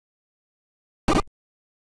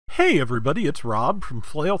Hey everybody, it's Rob from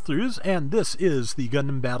Flailthroughs, and this is the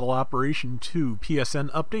Gundam Battle Operation 2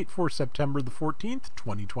 PSN update for September the 14th,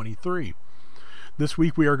 2023. This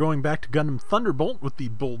week we are going back to Gundam Thunderbolt with the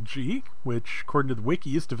Bold G, which according to the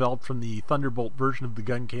wiki is developed from the Thunderbolt version of the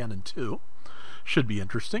Gun Cannon 2. Should be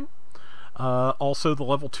interesting. Also, the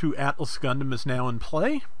Level 2 Atlas Gundam is now in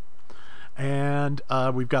play. And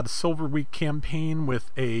we've got a Silver Week campaign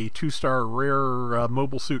with a 2-star rare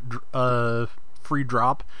mobile suit free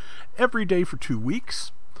drop every day for 2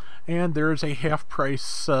 weeks. And there's a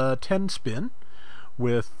half-price 10 spin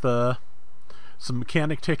with some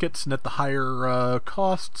mechanic tickets, and at the higher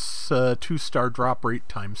costs, 2-star drop rate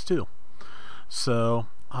 ×2. So,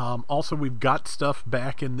 also we've got stuff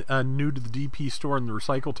back in new to the DP store and the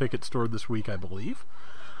recycle ticket store this week, I believe.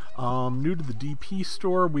 New to the DP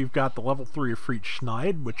store, we've got the level 3 of Freet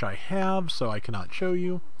Schneid, which I have, so I cannot show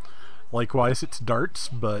you. Likewise, it's darts,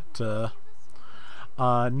 but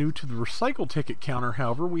new to the recycle ticket counter,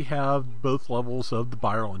 however, we have both levels of the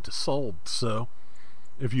Byrolint sold. So,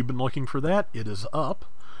 if you've been looking for that, it is up.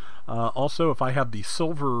 Also, if I have the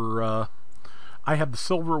silver, I have the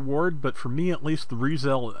silver award, but for me at least, the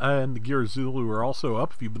Rizel and the Gear Zulu are also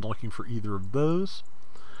up. If you've been looking for either of those.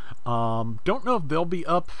 Don't know if they'll be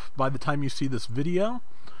up by the time you see this video.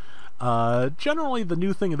 Generally the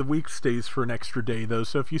new thing of the week stays for an extra day though,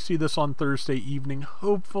 so if you see this on Thursday evening,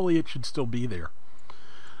 hopefully it should still be there.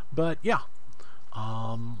 But yeah,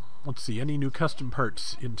 let's see, any new custom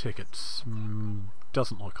parts in tickets?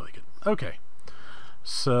 Doesn't look like it. Okay,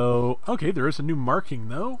 so there is a new marking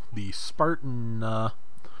though, the Spartan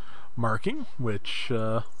marking, which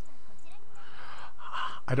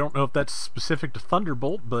I don't know if that's specific to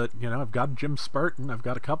Thunderbolt, but, you know, I've got Jim Spartan. I've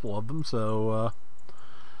got a couple of them, so,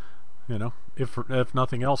 you know, if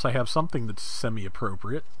nothing else, I have something that's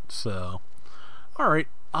semi-appropriate. So, alright,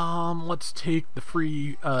 let's take the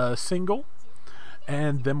free single,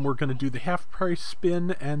 and then we're going to do the half-price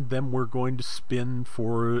spin, and then we're going to spin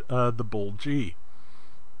for the Bold G.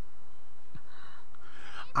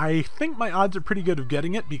 I think my odds are pretty good of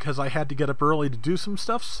getting it because I had to get up early to do some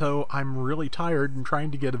stuff, so I'm really tired, and trying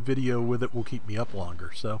to get a video with it will keep me up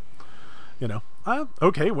longer. So, you know,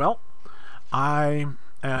 okay, well, I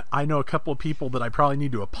know a couple of people that I probably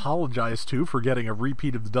need to apologize to for getting a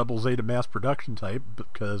repeat of the Double Zeta mass production type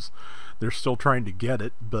because they're still trying to get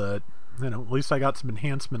it, but, you know, at least I got some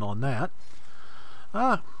enhancement on that.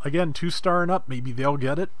 Again, 2-star and up, maybe they'll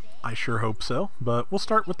get it. I sure hope so, but we'll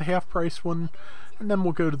start with the half-price one, and then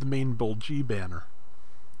we'll go to the main Bold G banner.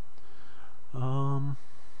 I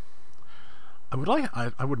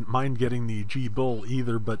wouldn't mind getting the G Bull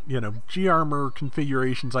either, but, you know, G Armor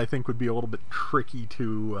configurations I think would be a little bit tricky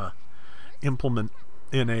to implement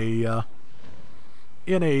in a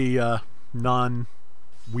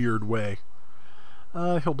non-weird way.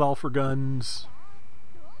 Hildolfer guns.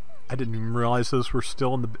 I didn't even realize those were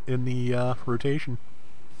still in the rotation.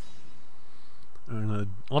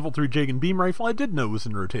 Level 3 Jagan Beam Rifle, I did know was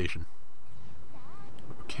in rotation.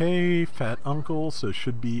 Okay, Fat Uncle, so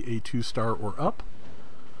should be a 2-star or up.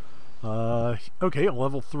 Okay, a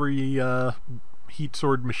level 3 Heat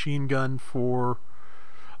Sword Machine Gun for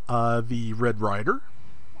the Red Rider.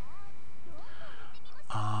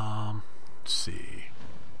 Let's see.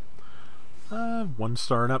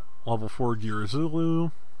 1-star and up, level 4 Gear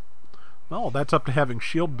Zulu. Well, that's up to having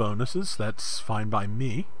shield bonuses. That's fine by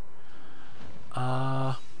me.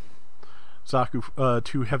 Zaku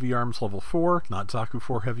 2 Heavy Arms level 4, not Zaku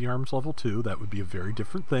 4 Heavy Arms level 2. That would be a very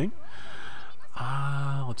different thing.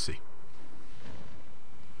 Let's see.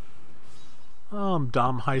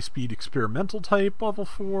 Dom High Speed Experimental Type level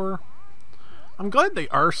 4. I'm glad they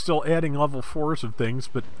are still adding level 4s of things,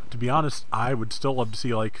 but to be honest, I would still love to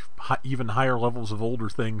see like even higher levels of older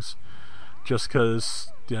things, just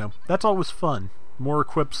because, you know, that's always fun. More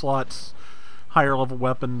equip slots, higher level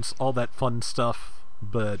weapons, all that fun stuff,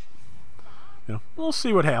 but, you know, we'll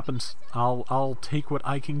see what happens. I'll take what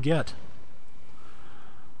I can get.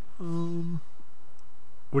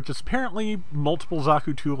 Which is apparently multiple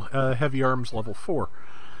Zaku 2 Heavy Arms level 4.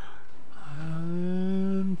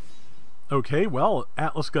 Okay, well,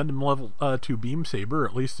 Atlas Gundam level 2 Beam Saber,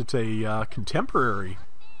 at least it's a contemporary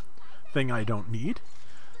thing I don't need.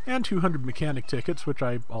 And 200 mechanic tickets, which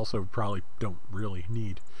I also probably don't really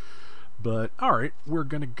need. But, alright, we're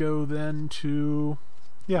going to go then to...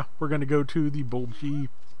 Yeah, we're going to go to the Bold G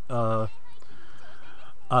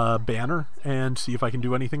banner and see if I can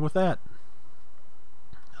do anything with that.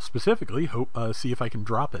 Specifically, see if I can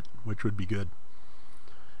drop it, which would be good.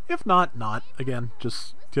 If not, not. Again,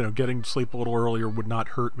 just, you know, getting to sleep a little earlier would not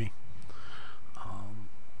hurt me.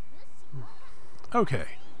 Okay.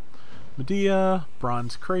 Medea,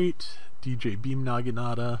 Bronze Crate, DJ Beam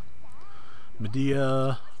Naginata,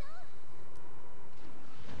 Medea,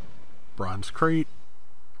 Bronze Crate,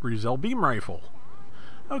 Rizel Beam Rifle.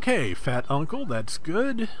 Okay, Fat Uncle, that's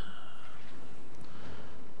good.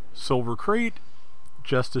 Silver Crate,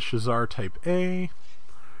 Justice Shazar Type A,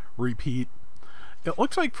 repeat. It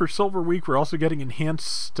looks like for Silver Week we're also getting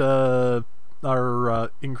enhanced, increased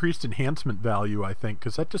enhancement value, I think,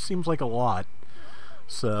 because that just seems like a lot.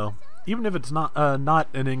 So, even if it's not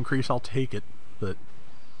an increase, I'll take it. But,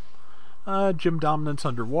 Gym Dominance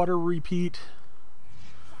Underwater repeat.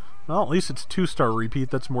 Well, at least it's a 2-star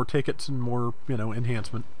repeat. That's more tickets and more,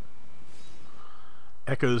 enhancement.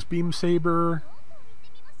 Echo's Beam Saber.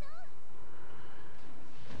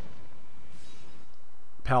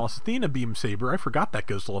 Pallas Athena Beam Saber. I forgot that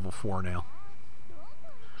goes to level 4 now.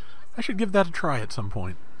 I should give that a try at some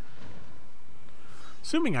point.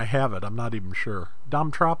 Assuming I have it, I'm not even sure.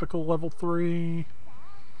 Dom Tropical level 3.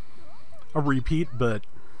 A repeat, but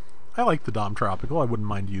I like the Dom Tropical. I wouldn't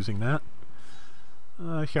mind using that.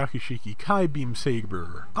 Hyakushiki Kai Beam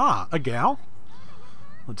Saber. Ah, a gal.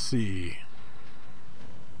 Let's see.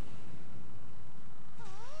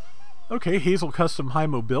 Okay, Hazel Custom High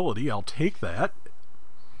Mobility. I'll take that.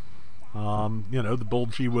 The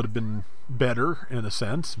Bulgy would have been better in a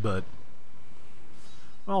sense, but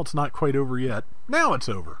well, it's not quite over yet. Now it's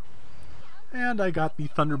over. And I got the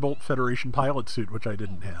Thunderbolt Federation pilot suit, which I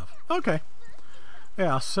didn't have. Okay.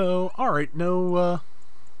 Yeah, so, alright, no,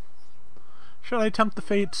 should I tempt the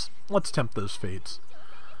fates? Let's tempt those fates.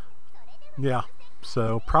 Yeah,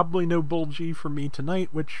 so probably no Bulgy for me tonight,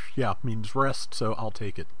 which, yeah, means rest, so I'll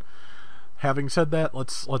take it. Having said that,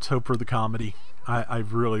 let's hope for the comedy. I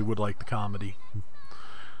really would like the comedy.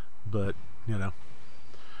 But,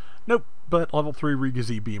 Nope, but level 3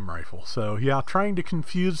 Rigazi Beam Rifle. So, yeah, trying to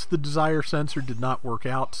confuse the Desire Sensor did not work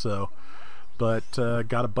out, so... But,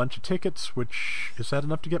 got a bunch of tickets, which... Is that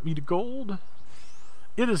enough to get me to gold?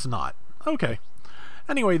 It is not. Okay.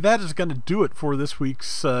 Anyway, that is going to do it for this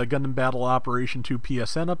week's Gundam Battle Operation 2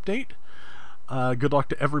 PSN update. Good luck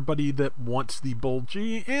to everybody that wants the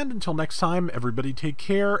Bulgy, and until next time, everybody take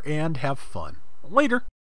care and have fun. Later!